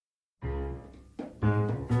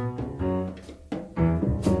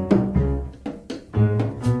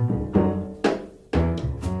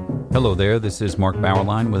Hello there, this is Mark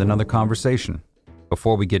Bauerlein with another conversation.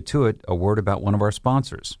 Before we get to it, a word about one of our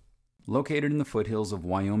sponsors. Located in the foothills of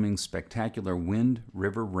Wyoming's spectacular Wind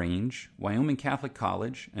River Range, Wyoming Catholic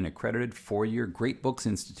College, an accredited four-year Great Books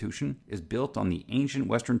institution, is built on the ancient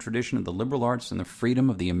Western tradition of the liberal arts and the freedom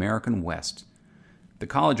of the American West. The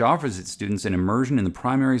college offers its students an immersion in the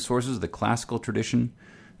primary sources of the classical tradition,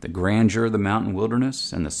 the grandeur of the mountain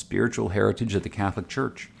wilderness, and the spiritual heritage of the Catholic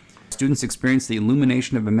Church. Students experience the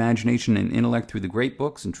illumination of imagination and intellect through the great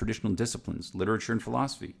books and traditional disciplines, literature and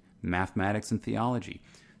philosophy, mathematics and theology,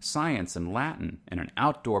 science and Latin, and an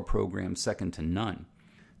outdoor program second to none.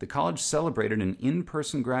 The college celebrated an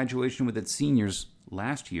in-person graduation with its seniors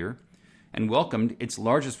last year and welcomed its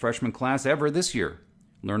largest freshman class ever this year.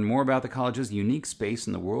 Learn more about the college's unique space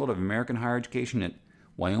in the world of American higher education at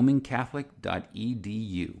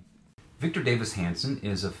wyomingcatholic.edu. Victor Davis Hanson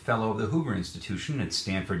is a fellow of the Hoover Institution at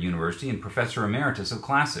Stanford University and professor emeritus of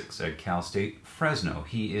classics at Cal State Fresno.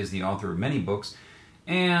 He is the author of many books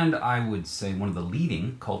and I would say one of the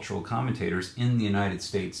leading cultural commentators in the United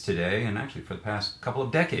States today, and actually for the past couple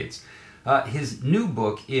of decades. His new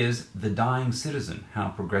book is The Dying Citizen: How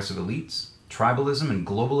Progressive Elites, Tribalism, and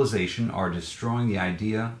Globalization Are Destroying the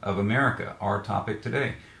Idea of America, our topic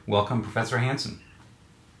today. Welcome, Professor Hanson.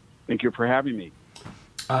 Thank you for having me.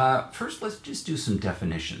 First, let's just do some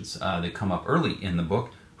definitions that come up early in the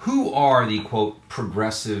book. Who are the, quote,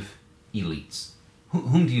 progressive elites?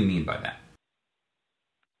 Whom do you mean by that?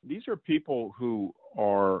 These are people who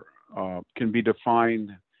are can be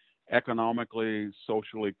defined economically,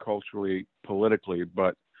 socially, culturally, politically,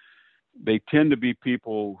 but they tend to be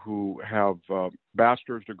people who have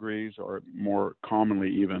bachelor's degrees or more commonly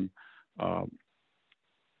even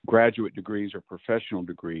graduate degrees or professional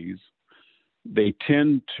degrees. They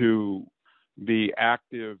tend to be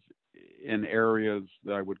active in areas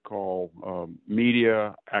that I would call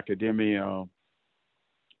media, academia,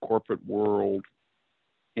 corporate world,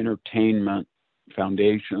 entertainment,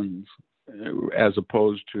 foundations, as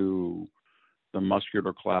opposed to the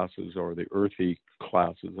muscular classes or the earthy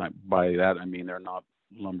classes. By that, I mean they're not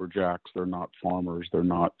lumberjacks, they're not farmers, they're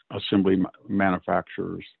not assembly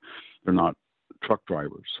manufacturers, they're not truck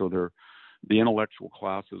drivers. So they're the intellectual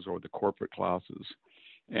classes or the corporate classes.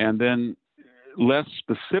 And then less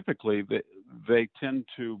specifically, they tend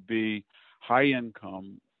to be high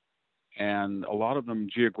income, and a lot of them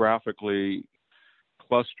geographically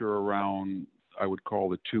cluster around, I would call,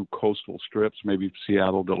 the two coastal strips, maybe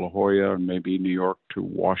Seattle to La Jolla and maybe New York to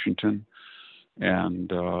Washington.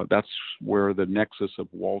 And that's where the nexus of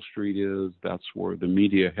Wall Street is. That's where the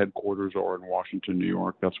media headquarters are in Washington, New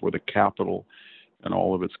York. That's where the Capitol and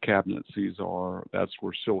all of its cabinet seats are. That's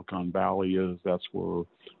where Silicon Valley is. That's where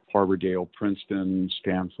Harvard, Yale, Princeton,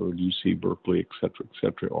 Stanford, UC, Berkeley, et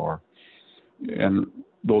cetera, are. And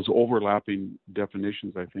those overlapping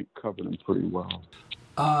definitions, I think, cover them pretty well.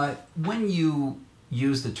 When you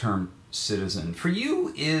use the term citizen, for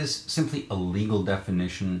you, is simply a legal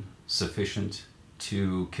definition sufficient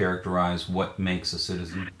to characterize what makes a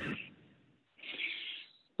citizen?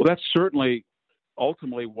 Well, that's certainly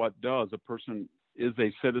ultimately what does. A person is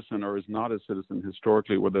a citizen or is not a citizen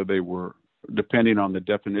historically, whether they were, depending on the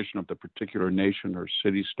definition of the particular nation or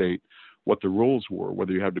city-state, what the rules were,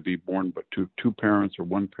 whether you had to be born but to two parents or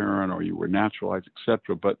one parent or you were naturalized,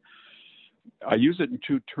 etc. But I use it in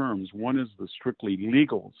two terms. One is the strictly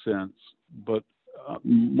legal sense, but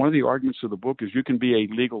one of the arguments of the book is you can be a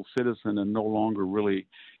legal citizen and no longer really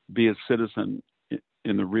be a citizen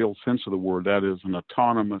in the real sense of the word. That is, an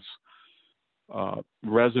autonomous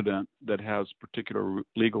resident that has particular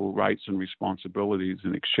legal rights and responsibilities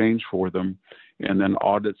in exchange for them, and then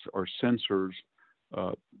audits or censors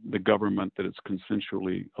the government that it's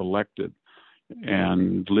consensually elected,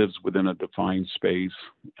 and lives within a defined space,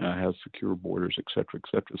 has secure borders, et cetera, et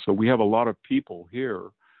cetera. So we have a lot of people here,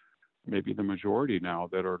 maybe the majority now,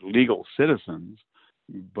 that are legal citizens,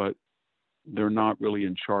 but they're not really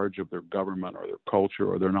in charge of their government or their culture,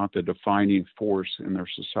 or they're not the defining force in their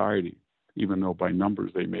society, even though by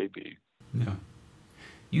numbers they may be. Yeah.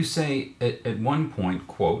 You say at one point,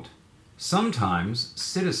 quote, sometimes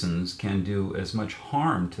citizens can do as much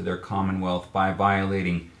harm to their commonwealth by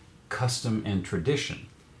violating custom and tradition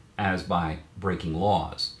as by breaking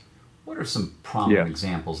laws. What are some prominent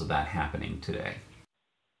examples of that happening today?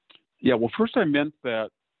 Yeah, well, first I meant that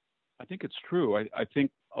I think it's true. I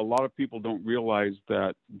think a lot of people don't realize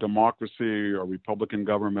that democracy or Republican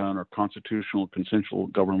government or constitutional, consensual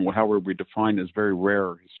government, however we define it, is very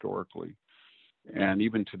rare historically. And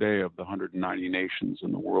even today, of the 190 nations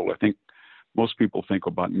in the world, I think most people think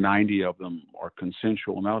about 90 of them are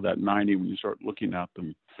consensual. Now that 90, when you start looking at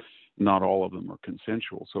them, not all of them are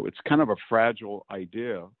consensual. So it's kind of a fragile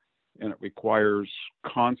idea, and it requires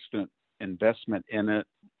constant investment in it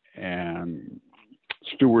and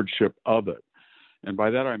stewardship of it. And by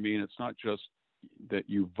that I mean it's not just that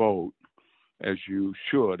you vote as you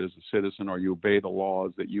should as a citizen, or you obey the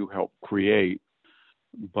laws that you help create,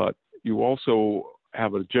 but you also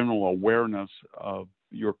have a general awareness of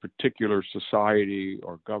your particular society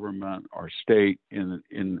or government or state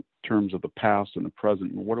in terms of the past and the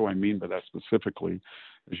present. And what do I mean by that specifically,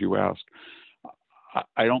 as you asked?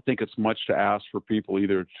 I don't think it's much to ask for people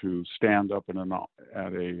either to stand up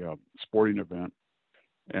at a sporting event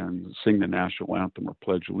and sing the national anthem or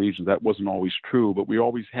pledge allegiance. That wasn't always true, but we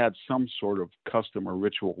always had some sort of custom or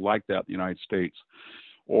ritual like that in the United States,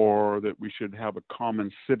 or that we should have a common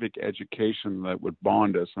civic education that would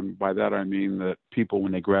bond us. And by that I mean that people,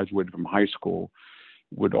 when they graduated from high school,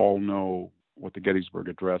 would all know what the Gettysburg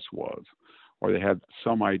Address was, or they had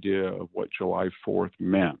some idea of what July 4th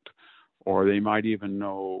meant, or they might even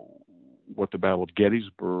know what the Battle of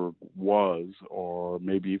Gettysburg was, or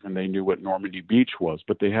maybe even they knew what Normandy Beach was,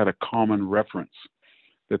 but they had a common reference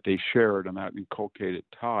that they shared, and that inculcated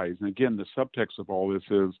ties. And again, the subtext of all this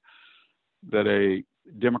is that a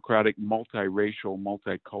democratic, multiracial,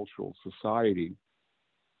 multicultural society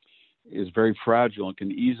is very fragile and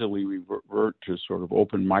can easily revert to sort of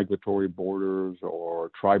open migratory borders or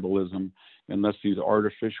tribalism unless these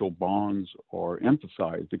artificial bonds are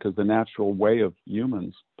emphasized, because the natural way of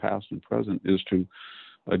humans, past and present, is to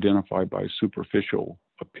identify by superficial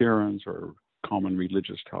appearance or common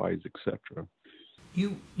religious ties, etc.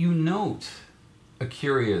 You note a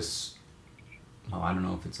curious, well, I don't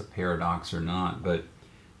know if it's a paradox or not, but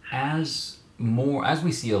as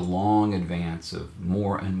we see a long advance of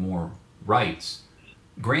more and more rights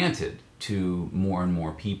granted to more and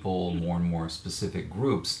more people, more and more specific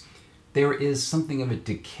groups, there is something of a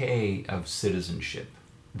decay of citizenship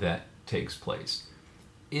that takes place.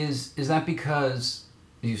 Is that because,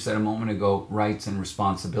 you said a moment ago, rights and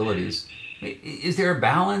responsibilities? Is there a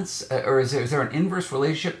balance, or is there an inverse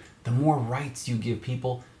relationship? The more rights you give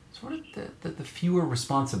people, sort of the fewer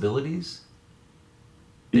responsibilities?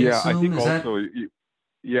 Yeah, I think also.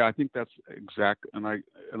 Yeah, I think that's exact, and I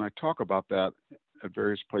talk about that at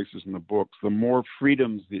various places in the books. The more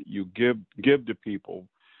freedoms that you give to people,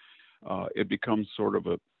 it becomes sort of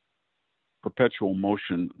a perpetual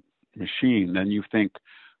motion machine. Then you think,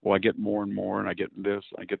 well, I get more and more, and I get this,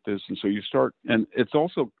 and so you start. And it's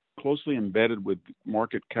also closely embedded with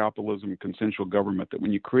market capitalism and consensual government that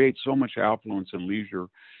when you create so much affluence and leisure,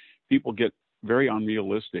 people get very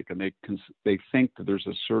unrealistic, and they think that there's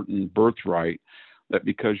a certain birthright that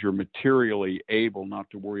because you're materially able not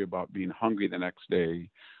to worry about being hungry the next day,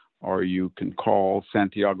 or you can call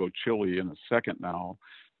Santiago, Chile in a second now,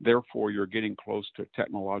 therefore you're getting close to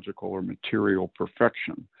technological or material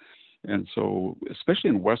perfection. And so,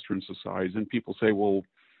 especially in Western societies, and people say, well,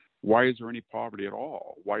 why is there any poverty at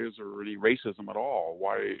all? Why is there any racism at all?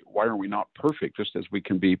 Why are we not perfect, just as we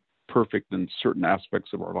can be perfect in certain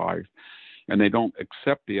aspects of our life? And they don't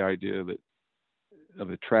accept the idea that of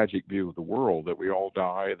the tragic view of the world, that we all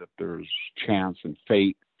die, that there's chance and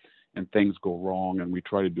fate, and things go wrong, and we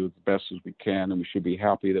try to do as best as we can, and we should be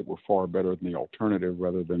happy that we're far better than the alternative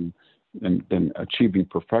rather than achieving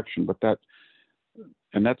perfection. But that's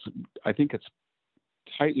I think it's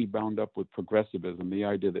tightly bound up with progressivism, the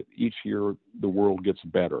idea that each year the world gets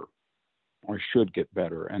better, or should get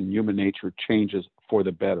better, and human nature changes for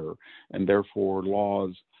the better, and therefore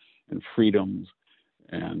laws and freedoms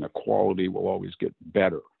and equality will always get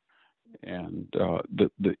better. And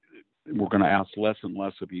we're going to ask less and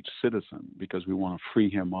less of each citizen because we want to free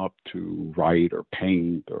him up to write or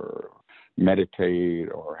paint or meditate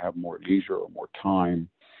or have more leisure or more time.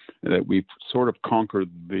 That we've sort of conquered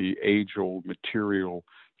the age-old material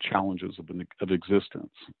challenges of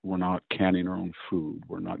existence. We're not canning our own food.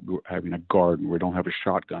 We're not having a garden. We don't have a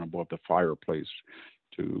shotgun above the fireplace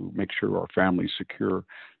to make sure our family's secure.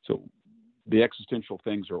 So the existential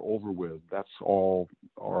things are over with. That's all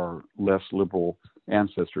our less liberal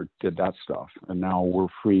ancestors did that stuff. And now we're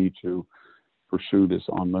free to pursue this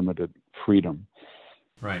unlimited freedom.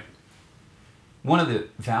 Right. One of the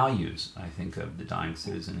values, I think, of The Dying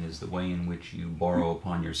Citizen is the way in which you borrow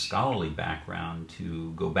upon your scholarly background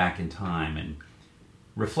to go back in time and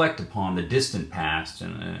reflect upon the distant past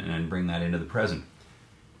and bring that into the present.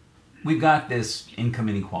 We've got this income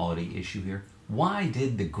inequality issue here. Why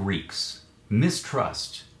did the Greeks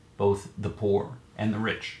mistrust both the poor and the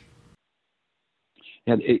rich?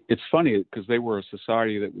 And it's funny because they were a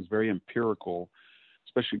society that was very empirical,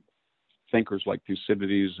 especially thinkers like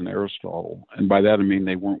Thucydides and Aristotle. And by that I mean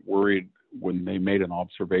they weren't worried when they made an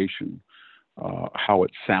observation, how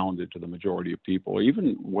it sounded to the majority of people,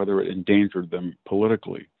 even whether it endangered them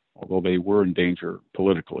politically, although they were in danger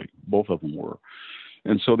politically. Both of them were.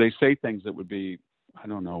 And so they say things that would be, I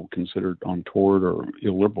don't know, considered untoward or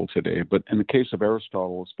illiberal today. But in the case of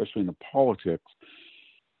Aristotle, especially in the politics,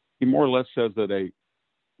 he more or less says that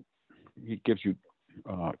he gives you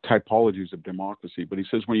typologies of democracy, but he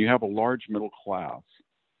says when you have a large middle class,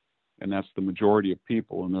 and that's the majority of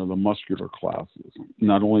people, and they're the muscular classes,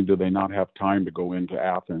 not only do they not have time to go into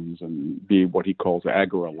Athens and be what he calls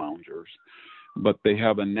agora loungers, but they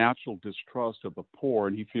have a natural distrust of the poor,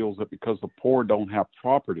 and he feels that because the poor don't have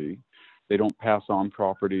property, they don't pass on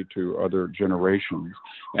property to other generations,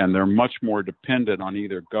 and they're much more dependent on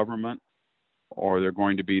either government or they're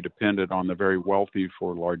going to be dependent on the very wealthy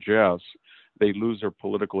for largesse. They lose their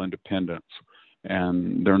political independence,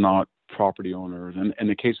 and they're not property owners. And in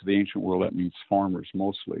the case of the ancient world, that means farmers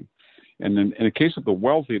mostly. And then in the case of the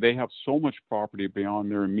wealthy, they have so much property beyond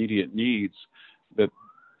their immediate needs that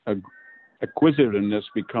acquisitiveness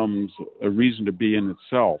becomes a reason to be in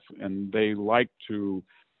itself. And they like to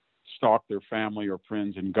stock their family or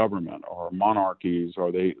friends in government or monarchies,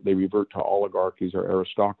 or they revert to oligarchies or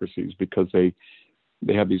aristocracies because they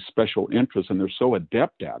have these special interests and they're so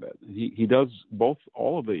adept at it. He does both.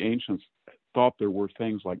 All of the ancients thought there were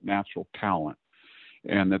things like natural talent,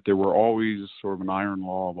 and that there were always sort of an iron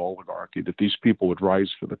law of oligarchy, that these people would rise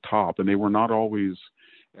to the top, and they were not always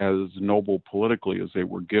as noble politically as they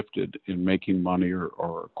were gifted in making money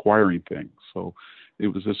or acquiring things. So it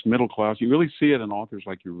was this middle class. You really see it in authors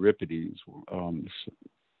like Euripides,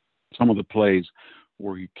 some of the plays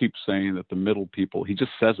where he keeps saying that the middle people, he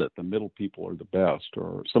just says it, the middle people are the best.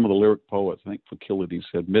 Or some of the lyric poets, I think Facilides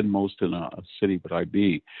said, midmost in a city but I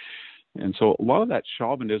be. And so a lot of that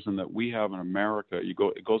chauvinism that we have in America, it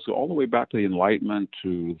goes all the way back to the Enlightenment,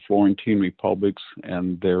 to the Florentine republics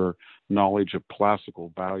and their knowledge of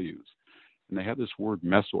classical values. And they had this word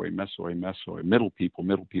mesoi, middle people.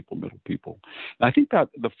 And I think that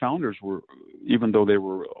the founders were, even though they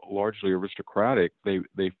were largely aristocratic,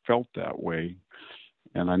 they felt that way.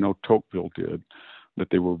 And I know Tocqueville did, that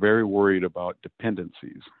they were very worried about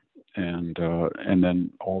dependencies and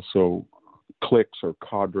then also cliques or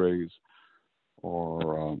cadres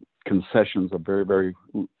or concessions of very, very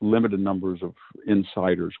limited numbers of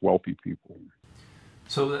insiders, wealthy people.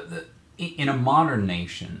 So in a modern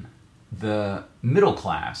nation, the middle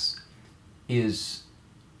class is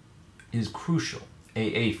crucial,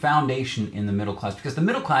 a foundation in the middle class, because the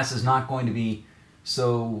middle class is not going to be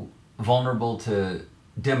so vulnerable to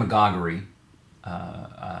demagoguery,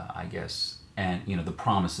 I guess, and the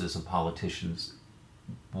promises of politicians,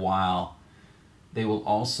 while they will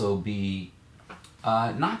also be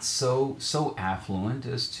not so affluent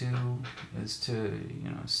as to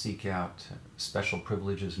seek out special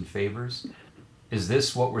privileges and favors. Is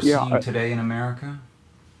this what we're seeing today in America?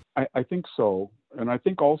 I think so. And I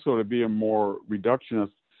think also, to be a more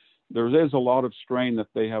reductionist, there is a lot of strain that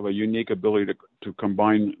they have a unique ability to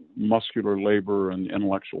combine muscular labor and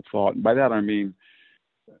intellectual thought. And by that I mean,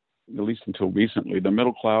 at least until recently, the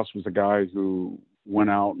middle class was a guy who went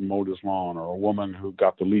out and mowed his lawn, or a woman who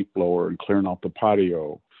got the leaf blower and clearing out the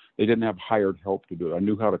patio. They didn't have hired help to do it. I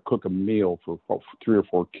knew how to cook a meal for 3 or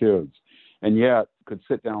 4 kids, and yet could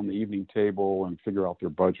sit down at the evening table and figure out their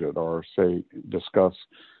budget, or discuss,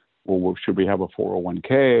 well, should we have a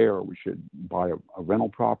 401k, or we should buy a rental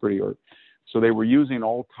property, or so they were using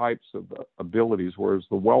all types of abilities, whereas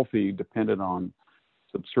the wealthy depended on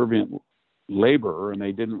subservient labor, and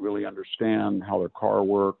they didn't really understand how their car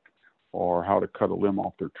worked, or how to cut a limb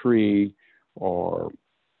off their tree, or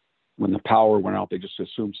when the power went out, they just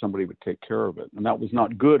assumed somebody would take care of it. And that was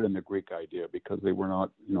not good in the Greek idea, because they were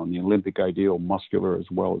not, in the Olympic ideal, muscular as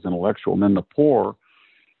well as intellectual. And then the poor,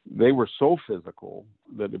 they were so physical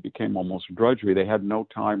that it became almost drudgery. They had no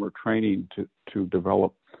time or training to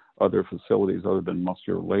develop other facilities other than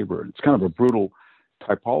muscular labor. It's kind of a brutal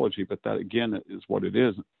typology, but that, again, is what it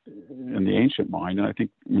is in the ancient mind. And I think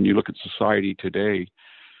when you look at society today,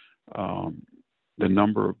 the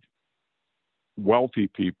number of wealthy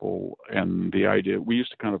people and the idea, we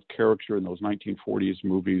used to kind of caricature in those 1940s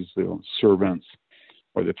movies, the servants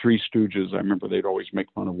or the Three Stooges. I remember they'd always make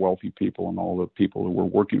fun of wealthy people and all the people who were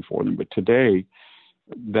working for them. But today,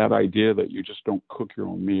 that idea that you just don't cook your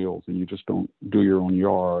own meals and you just don't do your own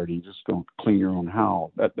yard, you just don't clean your own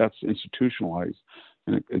house, that's institutionalized,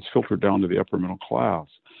 and it's filtered down to the upper middle class.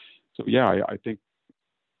 So yeah, I think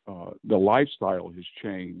the lifestyle has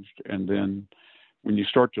changed. And then when you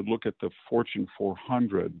start to look at the Fortune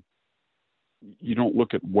 400, you don't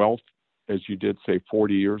look at wealth as you did, say,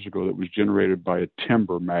 40 years ago, that was generated by a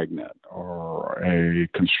timber magnate or a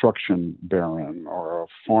construction baron or a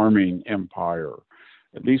farming empire.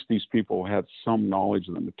 At least these people had some knowledge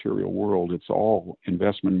of the material world. It's all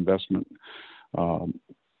investment,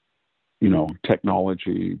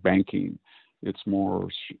 technology, banking. It's more,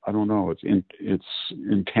 I don't know, it's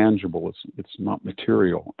intangible. It's not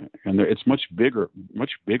material, and it's much bigger.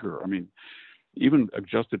 I mean, even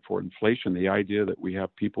adjusted for inflation, the idea that we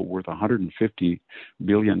have people worth $150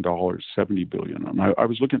 billion, $70 billion. And I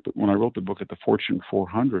was looking at when I wrote the book at the Fortune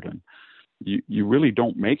 400, and you really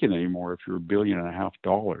don't make it anymore if you're $1.5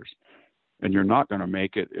 billion, and you're not going to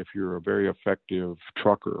make it if you're a very effective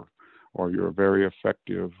trucker or you're a very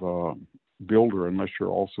effective builder, unless you're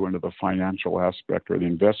also into the financial aspect or the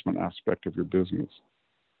investment aspect of your business.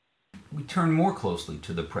 We turn more closely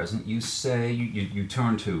to the present. You say you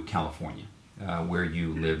turn to California, where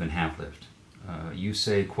you live and have lived. You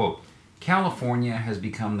say, quote, California has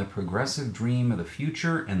become the progressive dream of the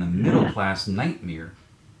future and the middle-class nightmare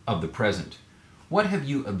of the present. What have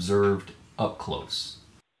you observed up close?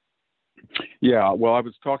 Yeah, well, I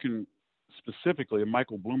was talking specifically, and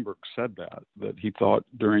Michael Bloomberg said that he thought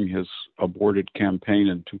during his aborted campaign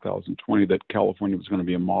in 2020 that California was going to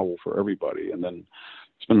be a model for everybody. And then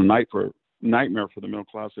it's been a nightmare for the middle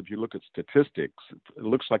class. If you look at statistics, it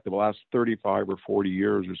looks like the last 35 or 40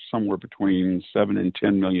 years is somewhere between 7 and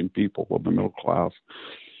 10 million people of the middle class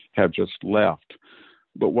have just left.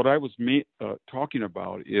 But what I was talking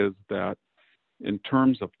about is that in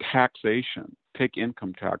terms of taxation, take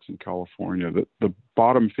income tax in California, the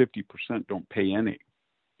bottom 50% don't pay any,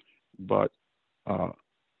 but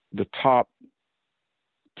the top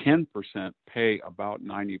 10% pay about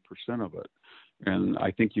 90% of it. And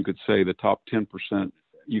I think you could say the top 10%,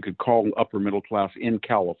 you could call upper middle class in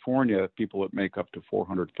California people that make up to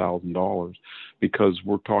 $400,000, because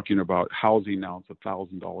we're talking about housing now. It's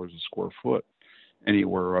 $1,000 a square foot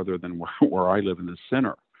anywhere other than where I live in the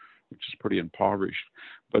center, which is pretty impoverished.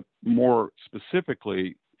 But more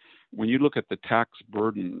specifically, when you look at the tax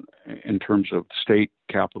burden in terms of state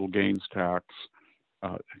capital gains tax,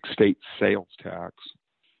 state sales tax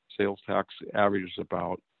averages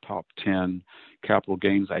about top 10. Capital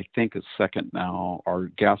gains, I think, is second now. Our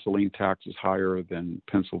gasoline tax is higher than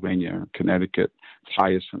Pennsylvania and Connecticut. It's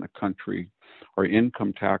highest in the country. Our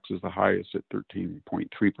income tax is the highest at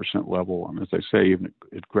 13.3% level. And as I say, even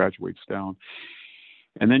it graduates down.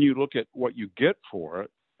 And then you look at what you get for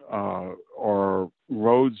it. Our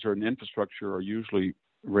roads or an infrastructure are usually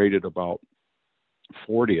rated about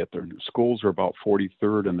 40th. Their schools are about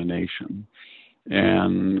 43rd in the nation.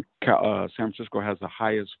 And San Francisco has the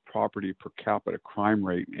highest property per capita crime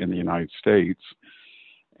rate in the United States.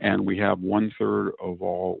 And we have 1/3 of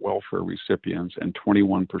all welfare recipients, and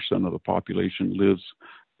 21% of the population lives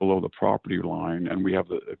below the poverty line. And we have,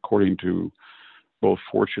 according to both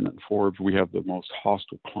Fortune and Forbes, we have the most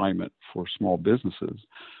hostile climate for small businesses.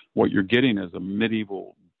 What you're getting is a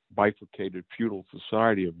medieval bifurcated feudal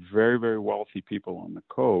society of very, very wealthy people on the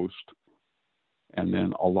coast, and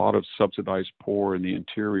then a lot of subsidized poor in the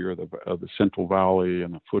interior of the Central Valley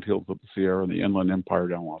and the foothills of the Sierra and the Inland Empire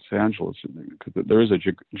down Los Angeles. Because there is a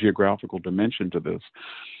geographical dimension to this.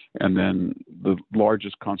 And then the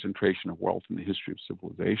largest concentration of wealth in the history of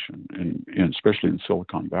civilization, and especially in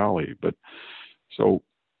Silicon Valley. But so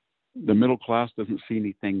the middle class doesn't see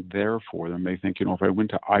anything there for them. They think, if I went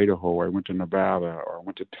to Idaho, or I went to Nevada, or I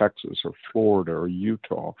went to Texas or Florida or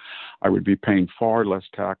Utah, I would be paying far less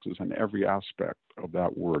taxes in every aspect of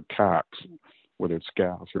that word tax, whether it's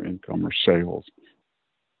gas or income or sales.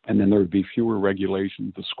 And then there would be fewer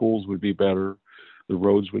regulations. The schools would be better. The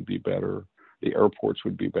roads would be better. The airports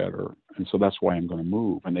would be better. And so that's why I'm going to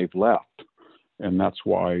move. And they've left. And that's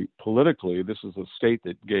why politically, this is a state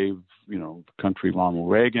that gave, the country Ronald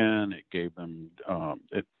Reagan. It gave them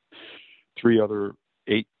 3 other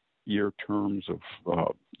 8-year terms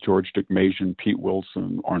of George Dickmajian, Pete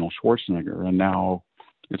Wilson, Arnold Schwarzenegger. And now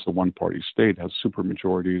it's a one-party state. It has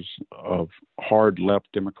supermajorities of hard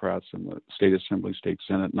left Democrats in the state assembly, state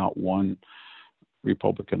senate, not one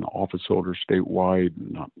Republican office holder statewide,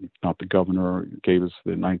 not the governor. Gave us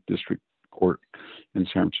the 9th District Court in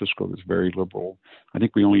San Francisco that's very liberal. I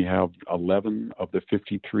think we only have 11 of the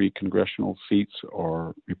 53 congressional seats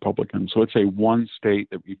are Republican. So it's a one state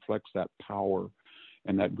that reflects that power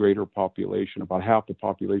and that greater population. About half the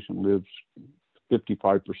population lives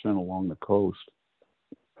 55% along the coast.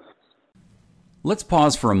 Let's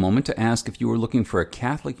pause for a moment to ask if you were looking for a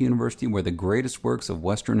Catholic university where the greatest works of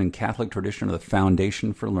Western and Catholic tradition are the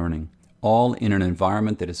foundation for learning, all in an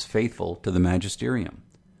environment that is faithful to the magisterium.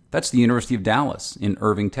 That's the University of Dallas in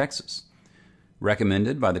Irving, Texas.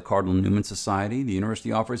 Recommended by the Cardinal Newman Society, the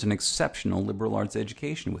university offers an exceptional liberal arts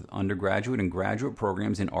education with undergraduate and graduate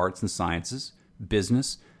programs in arts and sciences,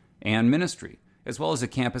 business, and ministry, as well as a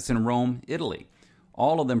campus in Rome, Italy,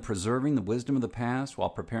 all of them preserving the wisdom of the past while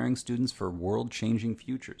preparing students for world-changing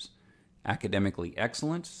futures. Academically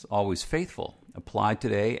excellent, always faithful. Apply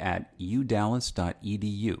today at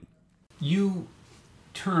udallas.edu. You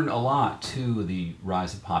turn a lot to the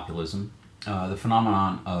rise of populism, the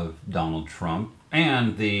phenomenon of Donald Trump,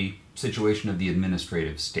 and the situation of the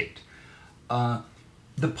administrative state. The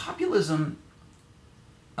populism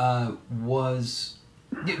was...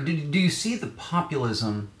 Do you see the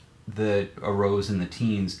populism that arose in the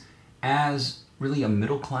teens as really a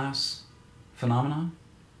middle-class phenomenon?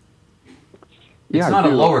 Yeah, it's not a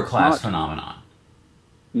lower-class phenomenon.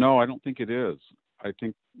 No, I don't think it is. I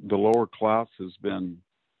think the lower class has been,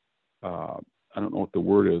 I don't know what the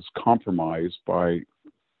word is, compromised by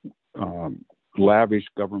lavish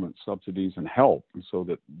government subsidies and help, and so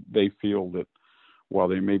that they feel that while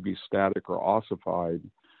they may be static or ossified,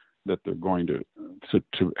 that they're going to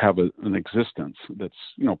have an existence that's,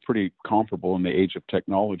 you know, pretty comparable in the age of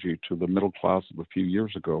technology to the middle class of a few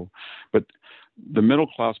years ago. But the middle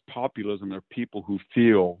class populism are people who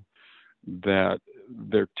feel that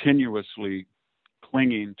they're tenuously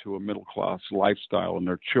clinging to a middle class lifestyle and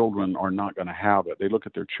their children are not going to have it. They look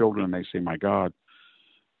at their children and they say, my God,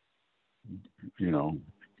 you know,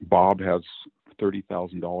 Bob has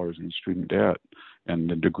 $30,000 in student debt and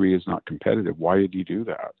the degree is not competitive. Why did he do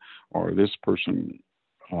that? Or this person,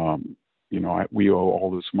 you know, we owe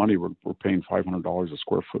all this money. We're paying $500 a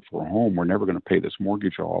square foot for a home. We're never going to pay this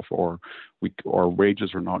mortgage off, or our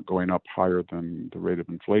wages are not going up higher than the rate of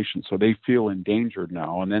inflation. So they feel endangered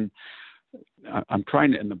now. And then I'm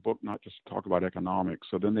trying to, in the book, not just talk about economics.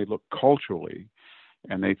 So then they look culturally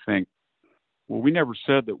and they think, well, we never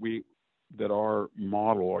said that our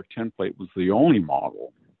model, our template was the only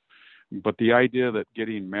model. But the idea that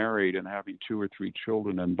getting married and having 2 or 3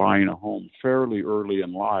 children and buying a home fairly early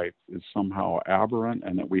in life is somehow aberrant,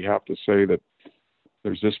 and that we have to say that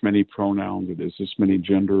there's this many pronouns, or there's this many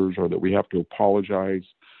genders, or that we have to apologize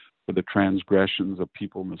for the transgressions of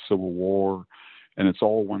people in the Civil War, and it's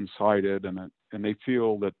all one-sided, and they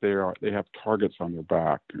feel that they have targets on their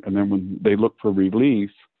back. And then when they look for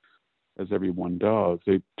relief, as everyone does,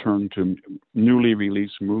 they turn to newly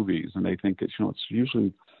released movies, and they think it's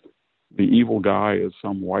usually the evil guy is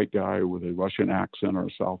some white guy with a Russian accent or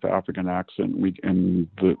a South African accent, and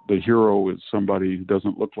the hero is somebody who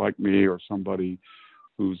doesn't look like me, or somebody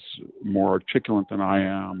who's more articulate than I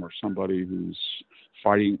am, or somebody who's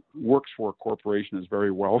works for a corporation, is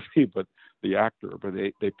very wealthy, but the actor, but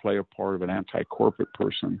they play a part of an anti-corporate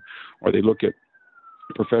person. Or they look at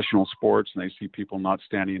professional sports and they see people not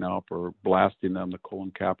standing up or blasting them, the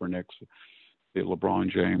Colin Kaepernicks, the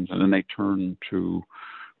LeBron James, and then they turn to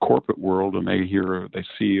corporate world and they hear the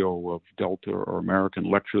CEO of Delta or American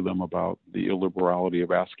lecture them about the illiberality of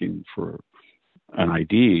asking for an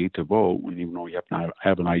ID to vote, when even though you have to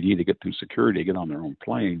have an ID to get through security, to get on their own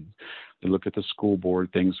plane. They look at the school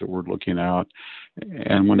board things that we're looking at,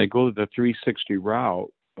 and when they go to the 360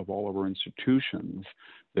 route of all of our institutions,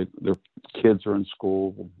 their kids are in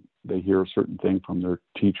school, they hear a certain thing from their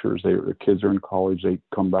teachers, their kids are in college, they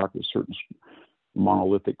come back with certain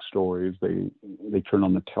monolithic stories, they turn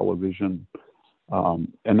on the television,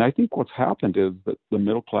 and I think what's happened is that the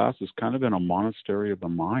middle class is kind of in a monastery of the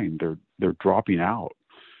mind. They're dropping out,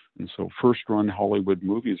 and so first-run Hollywood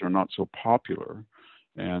movies are not so popular,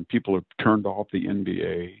 and people have turned off the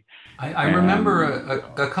NBA. I remember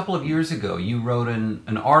a couple of years ago you wrote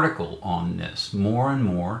an article on this. More and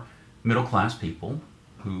more middle-class people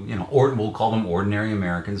who, we'll call them ordinary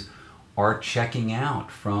Americans, are checking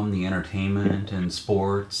out from the entertainment and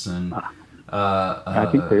sports and I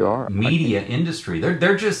think they are. Media industry.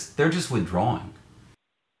 They're just withdrawing.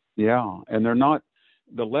 Yeah, and they're not.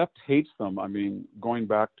 The left hates them. I mean, going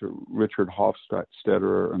back to Richard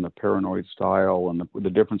Hofstadter and the paranoid style and the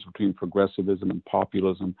difference between progressivism and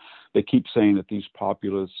populism, they keep saying that these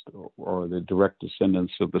populists are the direct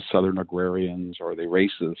descendants of the Southern agrarians, or they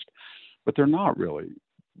racist, but they're not really.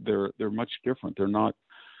 They're much different. They're not.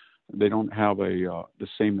 They don't have the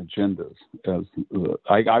same agendas as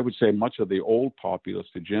I would say much of the old populist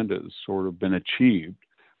agenda has sort of been achieved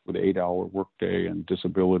with 8-hour workday and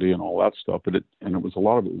disability and all that stuff. But a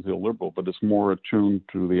lot of it was illiberal, but it's more attuned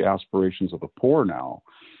to the aspirations of the poor now.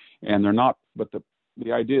 And they're not. But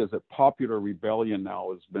the idea is that popular rebellion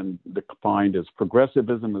now has been defined as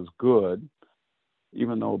progressivism is good,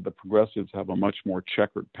 even though the progressives have a much more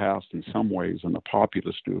checkered past in some ways than the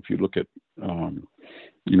populists do. If you look at,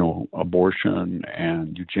 abortion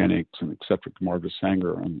and eugenics and et cetera, Margaret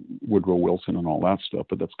Sanger and Woodrow Wilson and all that stuff,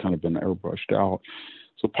 but that's kind of been airbrushed out.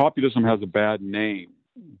 So populism has a bad name,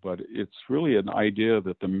 but it's really an idea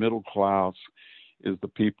that the middle class is the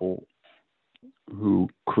people who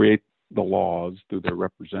create the laws through their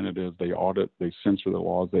representatives. They audit, they censor the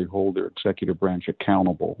laws, they hold their executive branch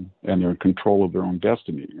accountable, and they're in control of their own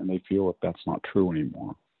destiny. And they feel that that's not true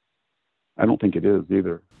anymore. I don't think it is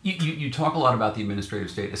either. You talk a lot about the administrative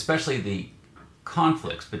state, especially the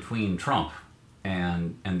conflicts between Trump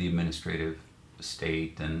and the administrative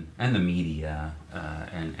state and the media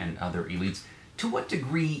and other elites. To what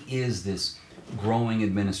degree is this growing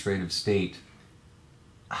administrative state,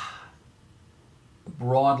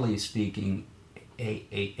 broadly speaking,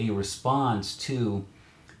 a response to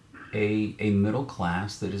a middle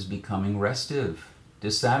class that is becoming restive,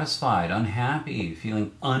 dissatisfied, unhappy,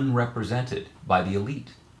 feeling unrepresented by the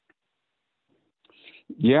elite?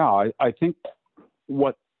 Yeah, I think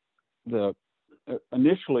what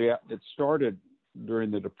initially it started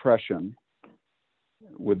during the Depression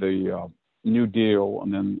with the New Deal,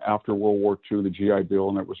 and then after World War II, the GI Bill,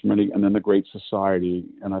 and and then the Great Society.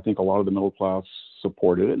 And I think a lot of the middle class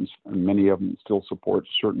supported it, and many of them still support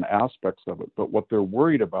certain aspects of it. But what they're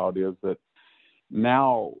worried about is that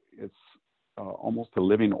now it's almost a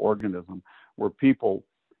living organism where people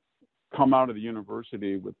come out of the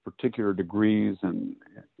university with particular degrees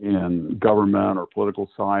in government or political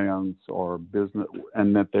science or business,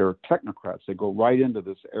 and that they're technocrats. They go right into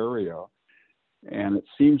this area, and it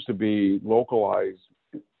seems to be localized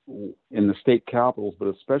in the state capitals, but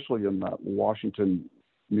especially in that Washington,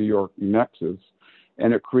 New York nexus,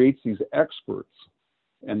 and it creates these experts.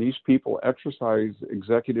 And these people exercise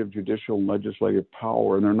executive, judicial, and legislative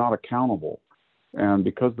power, and they're not accountable. And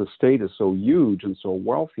because the state is so huge and so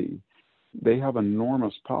wealthy, they have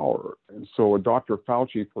enormous power. And so a Dr.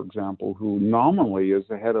 Fauci, for example, who nominally is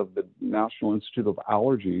the head of the National Institute of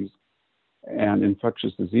Allergies and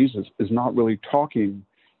Infectious Diseases, is not really talking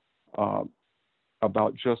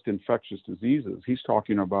about just infectious diseases. He's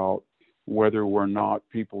talking about whether or not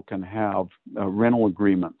people can have rental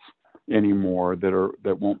agreements anymore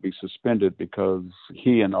that won't be suspended, because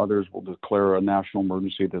he and others will declare a national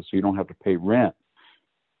emergency so you don't have to pay rent.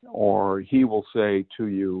 Or he will say to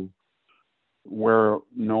you, wear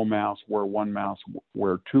no mask, wear one mask,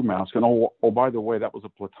 wear two masks. And oh, by the way, that was a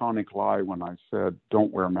platonic lie when I said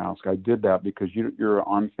don't wear a mask. I did that because you're an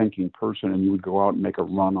unthinking person and you would go out and make a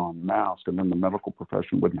run on masks, and then the medical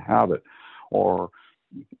profession wouldn't have it. Or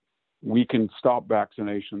we can stop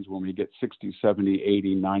vaccinations when we get 60, 70,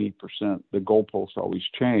 80, 90%. The goalposts always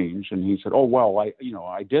change. And he said, oh, well,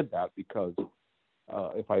 I did that because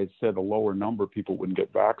if I had said a lower number, people wouldn't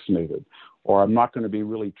get vaccinated. Or I'm not going to be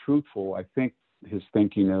really truthful. I think his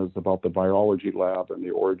thinking is about the virology lab and the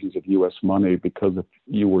origins of U.S. money, because if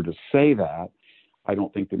you were to say that, I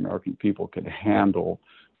don't think the American people could handle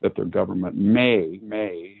that their government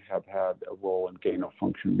may have had a role in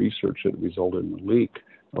gain-of-function research that resulted in the leak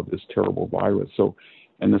of this terrible virus. So,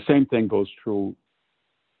 and the same thing goes true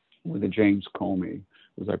with the James Comey,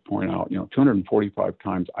 as I point out, 245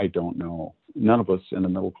 times, I don't know. None of us in the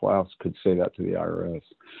middle class could say that to the IRS.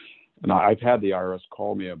 And I've had the IRS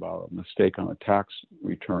call me about a mistake on a tax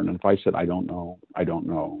return. And if I said, I don't know,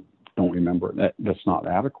 don't remember, that's not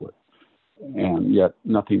adequate. And yet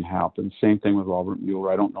nothing happened. Same thing with Robert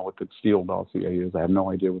Mueller. I don't know what the Steele dossier is. I have no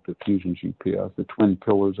idea what the Fusion GPS, the twin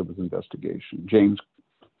pillars of his investigation. James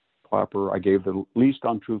Clapper, I gave the least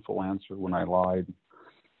untruthful answer when I lied.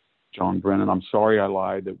 John Brennan, I'm sorry I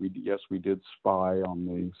lied that we did spy on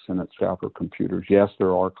the Senate staffer computers. Yes,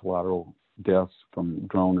 there are collateral deaths from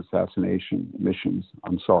drone assassination missions.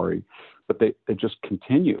 I'm sorry. But it just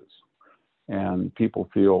continues. And people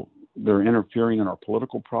feel they're interfering in our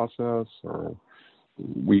political process, or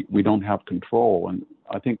we don't have control. And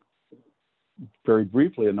I think very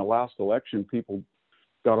briefly in the last election, people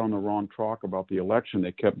got on the wrong track about the election.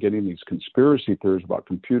 They kept getting these conspiracy theories about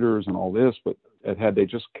computers and all this, but had they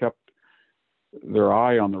just kept their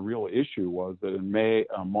eye on the real issue, was that in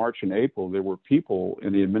March and April, there were people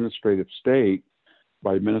in the administrative state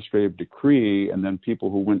by administrative decree, and then people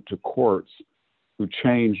who went to courts who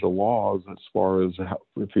changed the laws as far as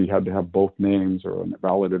if you had to have both names or a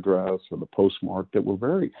valid address or the postmark, that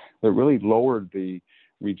really lowered the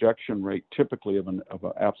rejection rate typically of an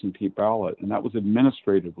absentee ballot. And that was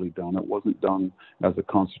administratively done. It wasn't done, as the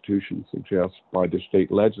Constitution suggests, by the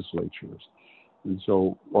state legislatures. And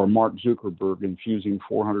so, or Mark Zuckerberg infusing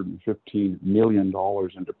 $415 million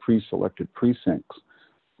into pre-selected precincts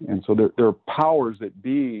And so there are powers that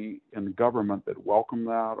be in the government that welcome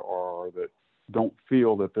that, or that don't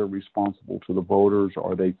feel that they're responsible to the voters,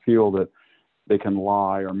 or they feel that they can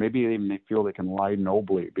lie, or maybe even they feel they can lie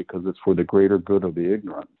nobly because it's for the greater good of the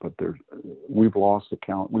ignorant. But we've lost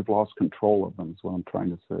control of them, is what I'm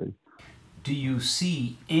trying to say. Do you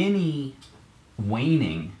see any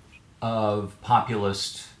waning of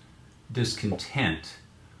populist discontent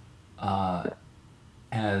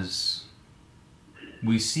as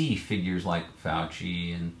we see figures like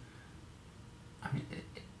Fauci and, I mean,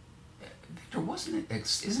 Victor,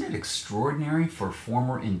 isn't it extraordinary for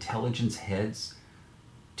former intelligence heads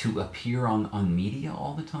to appear on media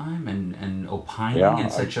all the time and opining in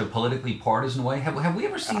such a politically partisan way? Have we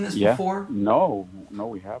ever seen this before? No,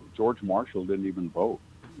 we haven't. George Marshall didn't even vote.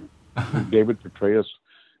 David Petraeus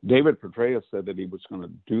said that he was going to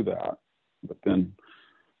do that, but then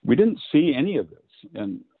we didn't see any of this.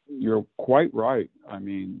 And you're quite right. I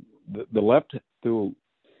mean, the left threw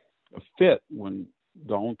a fit when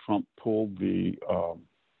Donald Trump pulled the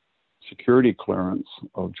security clearance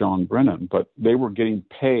of John Brennan, but they were getting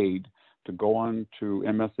paid to go on to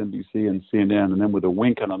MSNBC and CNN, and then with a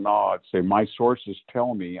wink and a nod say, my sources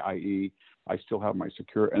tell me, i.e., I still have my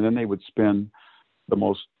security. And then they would spin the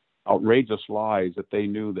most outrageous lies that they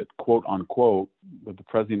knew that, quote unquote, that the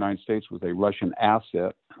President of the United States was a Russian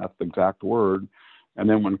asset. That's the exact word. And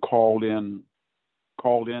then when called in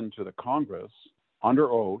to the Congress under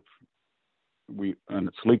oath, and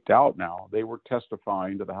it's leaked out now, they were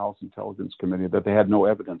testifying to the House Intelligence Committee that they had no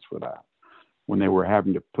evidence for that, when they were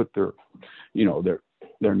having to put their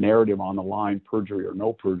narrative on the line, perjury or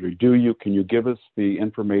no perjury. Can you give us the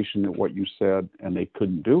information that what you said? And they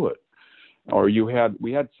couldn't do it. Or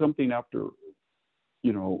we had something after,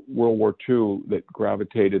 World War II that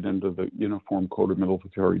gravitated into the Uniform Code of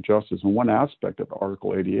Military Justice. And one aspect of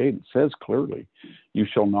Article 88, it says clearly, you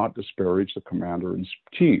shall not disparage the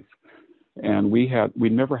commander-in-chief. And we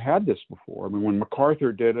never had this before. I mean, when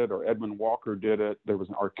MacArthur did it, or Edwin Walker did it,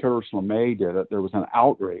 or Curtis LeMay did it, there was an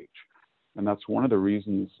outrage. And that's one of the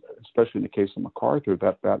reasons, especially in the case of MacArthur,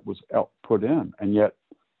 that was put in. And yet,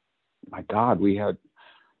 my God, we had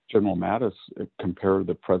General Mattis compare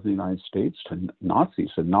the President of the United States to Nazis,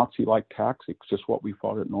 said Nazi-like tactics, just what we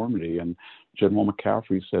fought at Normandy. And General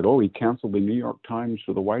McCaffrey said, he canceled the New York Times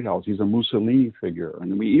to the White House. He's a Mussolini figure.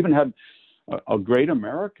 And we even had a great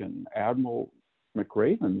American, Admiral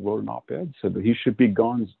McRaven, wrote an op-ed, said that he should be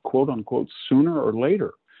gone, quote unquote, sooner or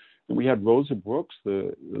later. And we had Rosa Brooks,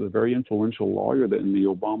 the very influential lawyer in the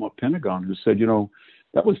Obama Pentagon, who said,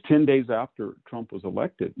 that was 10 days after Trump was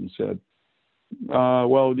elected, and said,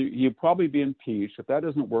 he'd probably be impeached. If that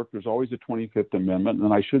doesn't work, there's always the 25th Amendment.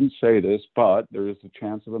 And I shouldn't say this, but there is a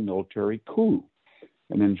chance of a military coup.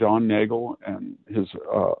 And then John Nagel and his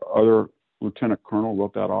other lieutenant colonel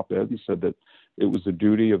wrote that op-ed and said that it was the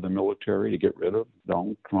duty of the military to get rid of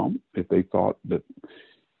Donald Trump if they thought that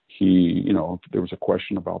if there was a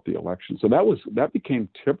question about the election. So that became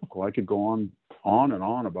typical. I could go on and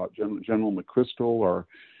on about General McChrystal or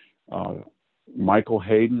Michael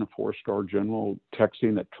Hayden, a four-star general,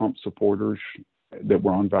 texting that Trump supporters that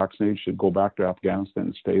were unvaccinated should go back to Afghanistan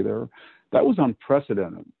and stay there. That was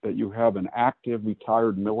unprecedented, that you have an active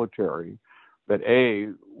retired military that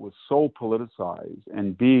A, was so politicized,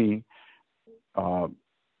 and B,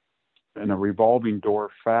 in a revolving door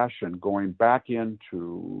fashion, going back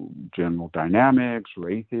into General Dynamics,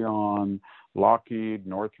 Raytheon, Lockheed,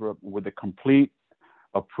 Northrop, with a complete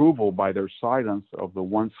approval by their silence of the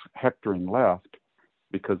once hectoring left,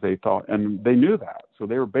 because they thought, and they knew that. So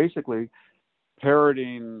they were basically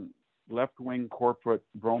parroting left-wing corporate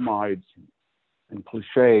bromides and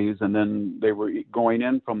cliches, and then they were going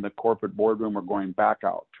in from the corporate boardroom or going back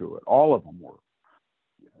out to it. All of them were.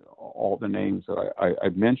 All the names that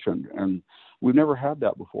I've mentioned. And we've never had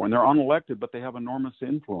that before. And they're unelected, but they have enormous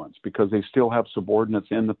influence because they still have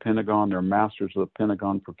subordinates in the Pentagon. They're masters of the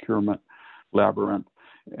Pentagon procurement labyrinth.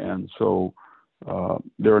 And so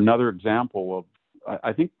they're another example of,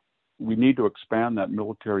 I think we need to expand that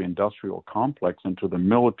military-industrial complex into the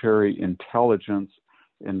military intelligence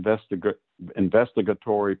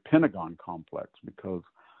investigatory Pentagon complex, because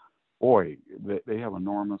boy, they have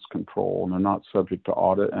enormous control, and they're not subject to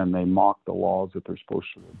audit, and they mock the laws that they're supposed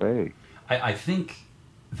to obey. I think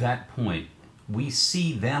that point, we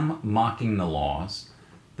see them mocking the laws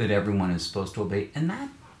that everyone is supposed to obey, and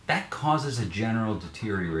that causes a general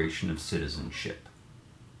deterioration of citizenship.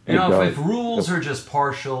 If rules are just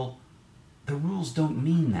partial, the rules don't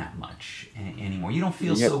mean that much anymore. You don't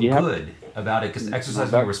feel so good about it because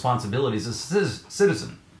exercising your responsibilities as a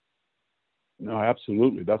citizen. No,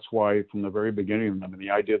 absolutely. That's why from the very beginning, I mean,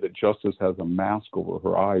 the idea that justice has a mask over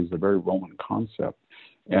her eyes is a very Roman concept.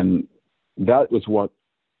 And that was what,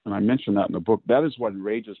 and I mentioned that in the book, that is what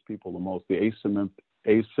enrages people the most, the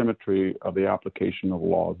asymmetry of the application of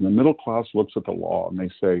laws. And the middle class looks at the law and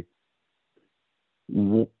they say,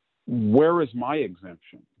 where is my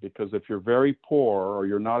exemption? Because if you're very poor or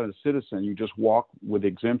you're not a citizen, you just walk with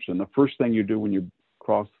exemption. The first thing you do when you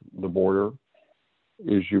cross the border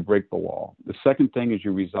is you break the law. The second thing is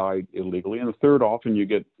you reside illegally. And the third, often you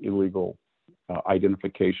get illegal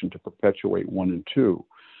identification to perpetuate 1 and 2.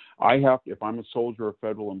 If I'm a soldier or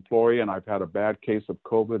federal employee and I've had a bad case of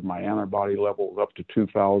COVID, my antibody level is up to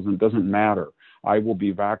 2,000, doesn't matter. I will be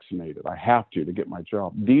vaccinated. I have to get my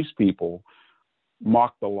job. These people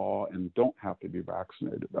mock the law and don't have to be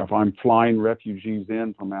vaccinated. If I'm flying refugees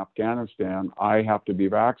in from Afghanistan, I have to be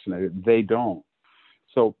vaccinated. They don't.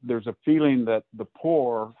 So there's a feeling that the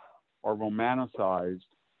poor are romanticized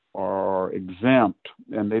or exempt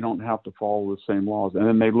and they don't have to follow the same laws. And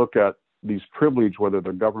then they look at these privileged, whether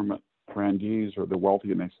they're government grandees or the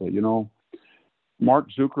wealthy, and they say, Mark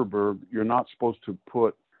Zuckerberg, you're not supposed to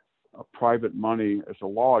put private money as a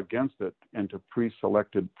law against it into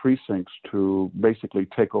pre-selected precincts to basically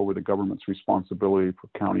take over the government's responsibility for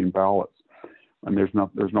counting ballots. And there's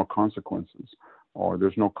no consequences. Or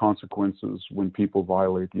there's no consequences when people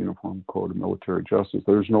violate the Uniform Code of Military Justice.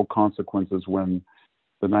 There's no consequences when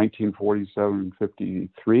the 1947-53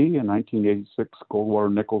 and 1986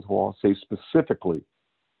 Goldwater-Nichols law say specifically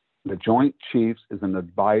the Joint Chiefs is an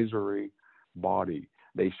advisory body.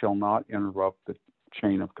 They shall not interrupt the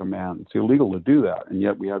chain of command. It's illegal to do that. And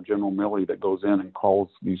yet we have General Milley that goes in and calls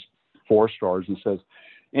these 4 stars and says,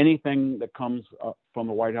 anything that comes from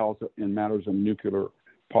the White House in matters of nuclear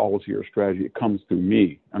policy or strategy, it comes through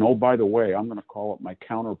me. And oh, by the way, I'm going to call up my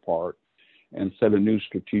counterpart and set a new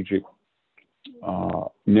strategic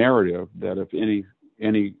narrative that if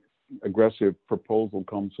any aggressive proposal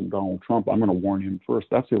comes from Donald Trump, I'm going to warn him first.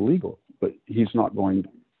 That's illegal, but he's not going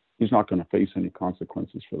to face any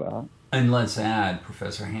consequences for that. And let's add,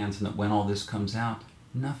 Professor Hanson, that when all this comes out,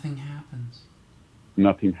 nothing happens.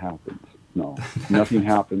 Nothing happens. No, nothing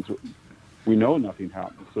happens. We know nothing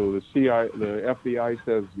happens. So the FBI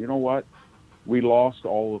says, you know what? We lost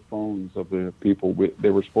all the phones of the people. They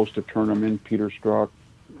were supposed to turn them in. Peter Strzok,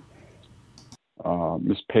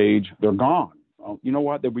 Miss Page, they're gone. You know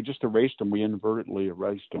what? We just erased them. We inadvertently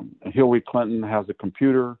erased them. And Hillary Clinton has a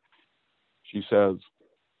computer. She says,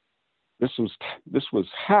 this was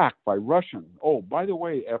hacked by Russians. Oh, by the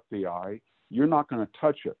way, FBI, you're not going to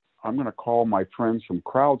touch it. I'm going to call my friends from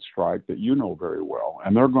CrowdStrike that you know very well,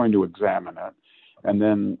 and they're going to examine it. And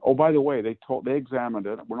then, oh, by the way, they examined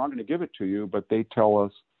it. We're not going to give it to you, but they tell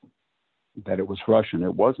us that it was Russian.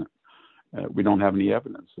 It wasn't. We don't have any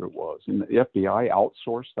evidence that it was. And the FBI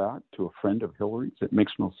outsourced that to a friend of Hillary's. It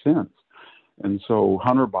makes no sense. And so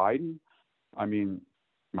Hunter Biden, I mean,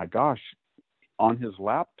 my gosh, on his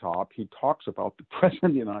laptop, he talks about the President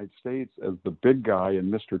of the United States as the big guy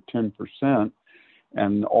and Mr. 10%.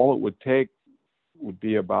 And all it would take would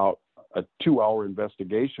be about a 2-hour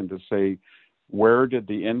investigation to say, where did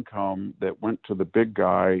the income that went to the big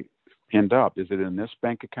guy end up? Is it in this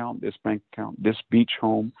bank account, this beach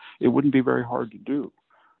home? It wouldn't be very hard to do,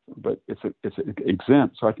 but it's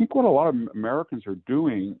exempt. So I think what a lot of Americans are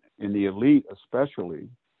doing, in the elite especially,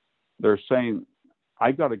 they're saying,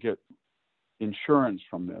 I got to get insurance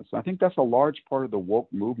from this. I think that's a large part of the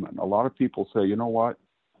woke movement. A lot of people say, you know what?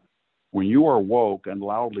 When you are woke, and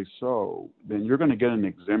loudly so, then you're going to get an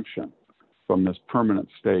exemption from this permanent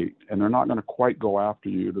state, and they're not going to quite go after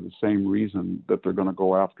you to the same reason that they're going to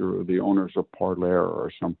go after the owners of Parler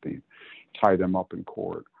or something, tie them up in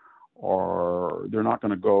court. Or they're not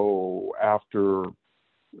going to go after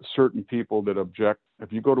certain people that object.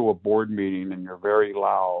 If you go to a board meeting and you're very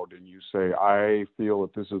loud and you say, I feel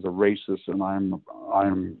that this is a racist and I'm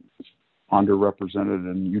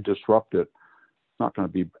underrepresented, and you disrupt it, not going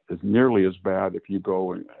to be as nearly as bad if you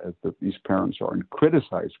go as these parents are and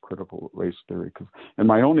criticize critical race theory. Because in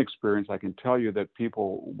my own experience, I can tell you that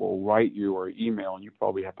people will write you or email, and you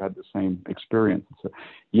probably have had the same experience. And say,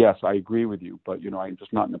 yes, I agree with you, but I'm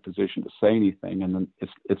just not in a position to say anything. And then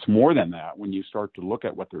it's more than that. When you start to look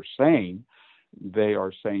at what they're saying, they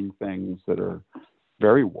are saying things that are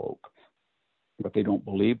very woke, but they don't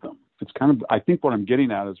believe them. It's kind of, I think what I'm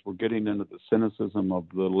getting at is we're getting into the cynicism of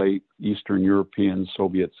the late Eastern European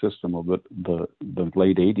Soviet system of the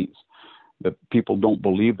late 80s, that people don't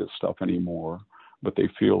believe this stuff anymore, but they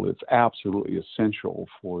feel it's absolutely essential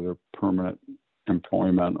for their permanent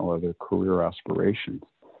employment or their career aspirations.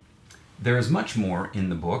 There is much more in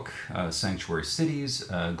the book: sanctuary cities,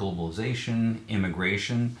 globalization,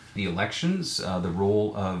 immigration, the elections, the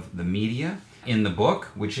role of the media. In the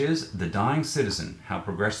book, which is The Dying Citizen: How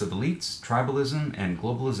Progressive Elites, Tribalism, and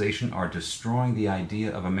Globalization Are Destroying the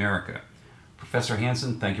Idea of America. Professor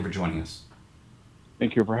Hanson, thank you for joining us.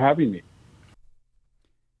 Thank you for having me.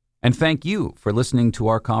 And thank you for listening to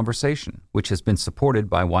our conversation, which has been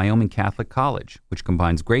supported by Wyoming Catholic College, which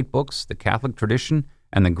combines great books, the Catholic tradition,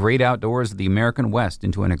 and the great outdoors of the American West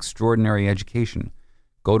into an extraordinary education.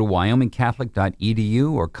 Go to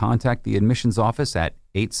wyomingcatholic.edu or contact the admissions office at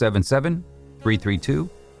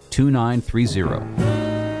 877-332-2930.